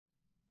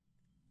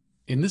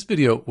In this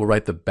video, we'll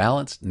write the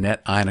balanced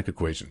net ionic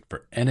equation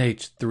for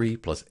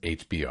NH3 plus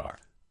HBr,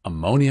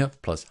 ammonia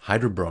plus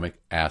hydrobromic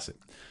acid.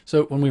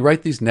 So when we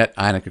write these net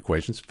ionic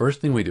equations,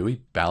 first thing we do,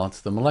 we balance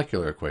the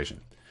molecular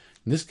equation.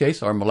 In this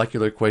case, our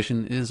molecular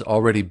equation is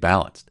already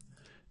balanced.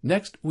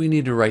 Next, we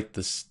need to write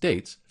the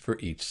states for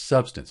each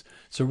substance.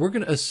 So we're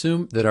going to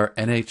assume that our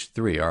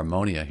NH3, our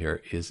ammonia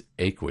here, is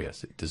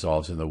aqueous. It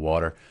dissolves in the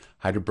water.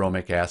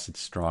 Hydrobromic acid,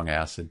 strong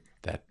acid,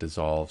 that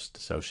dissolves,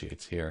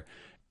 dissociates here.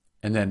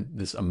 And then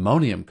this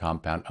ammonium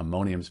compound,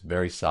 ammonium's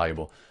very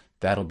soluble,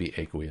 that'll be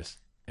aqueous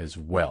as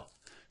well.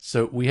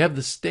 So we have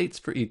the states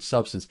for each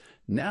substance.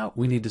 Now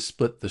we need to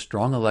split the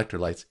strong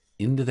electrolytes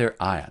into their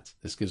ions.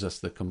 This gives us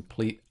the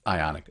complete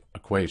ionic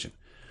equation.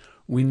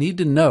 We need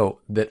to know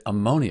that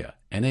ammonia,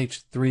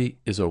 NH3,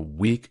 is a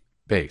weak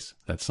base.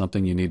 That's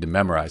something you need to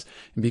memorize.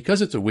 And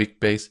because it's a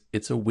weak base,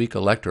 it's a weak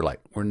electrolyte.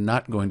 We're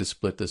not going to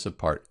split this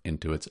apart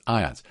into its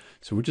ions.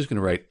 So we're just going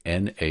to write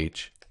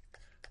NH3.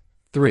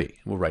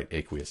 We'll write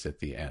aqueous at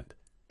the end.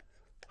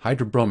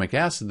 Hydrobromic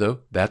acid, though,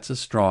 that's a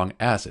strong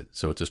acid.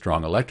 So it's a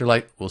strong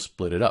electrolyte. We'll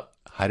split it up.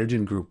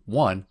 Hydrogen group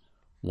 1,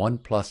 1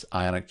 plus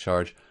ionic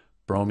charge.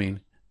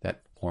 Bromine,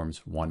 that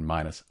forms 1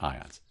 minus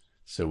ions.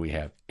 So we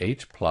have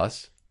H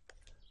plus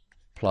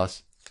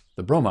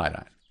the bromide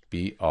ion,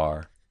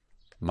 Br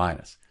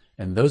minus.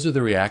 And those are the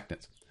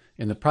reactants.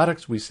 In the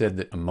products, we said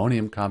that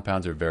ammonium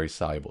compounds are very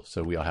soluble.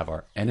 So we'll have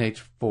our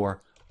NH4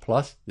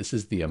 plus. This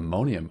is the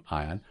ammonium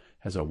ion,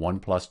 has a 1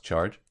 plus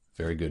charge,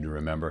 very good to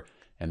remember,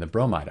 and the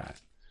bromide ion.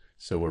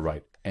 So we'll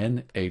write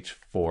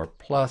NH4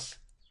 plus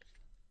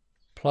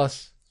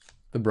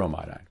the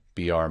bromide ion,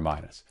 Br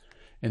minus.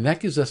 And that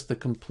gives us the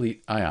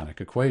complete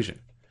ionic equation.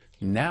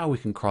 Now we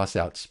can cross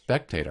out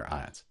spectator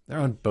ions. They're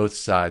on both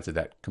sides of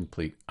that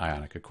complete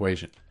ionic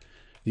equation.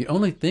 The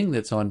only thing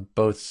that's on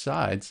both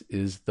sides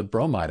is the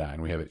bromide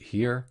ion. We have it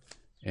here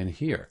and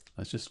here.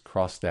 Let's just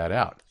cross that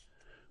out.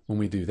 When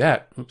we do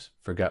that, oops,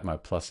 forgot my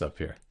plus up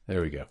here.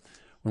 There we go.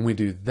 When we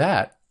do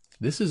that,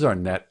 this is our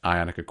net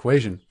ionic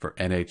equation for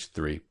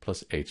NH3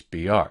 plus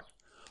HBr.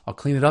 I'll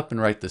clean it up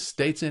and write the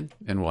states in,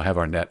 and we'll have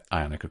our net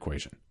ionic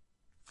equation.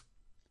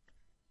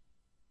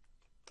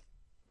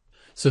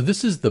 So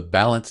this is the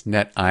balanced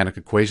net ionic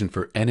equation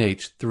for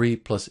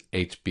NH3 plus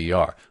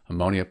HBr,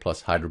 ammonia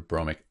plus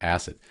hydrobromic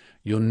acid.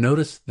 You'll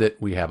notice that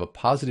we have a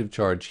positive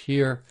charge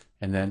here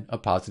and then a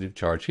positive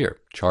charge here.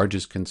 Charge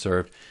is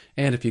conserved,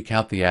 and if you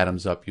count the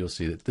atoms up, you'll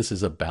see that this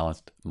is a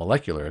balanced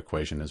molecular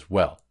equation as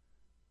well.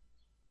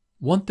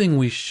 One thing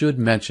we should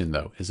mention,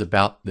 though, is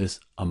about this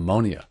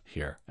ammonia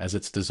here, as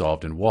it's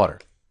dissolved in water.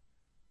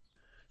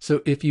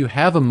 So if you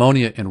have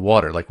ammonia in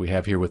water, like we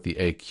have here with the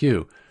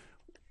AQ,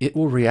 it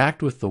will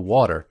react with the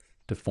water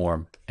to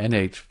form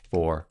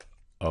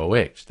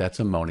NH4OH. That's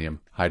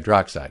ammonium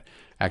hydroxide.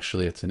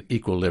 Actually, it's an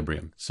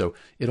equilibrium. So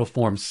it'll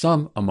form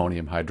some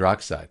ammonium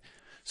hydroxide.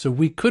 So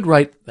we could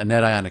write a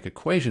net ionic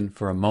equation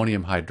for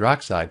ammonium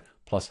hydroxide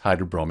plus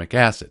hydrobromic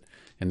acid.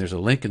 And there's a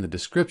link in the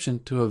description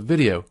to a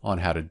video on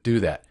how to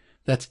do that.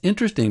 That's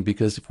interesting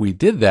because if we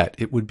did that,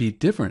 it would be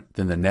different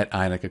than the net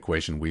ionic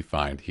equation we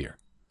find here.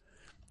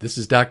 This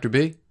is Dr.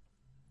 B,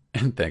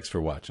 and thanks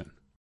for watching.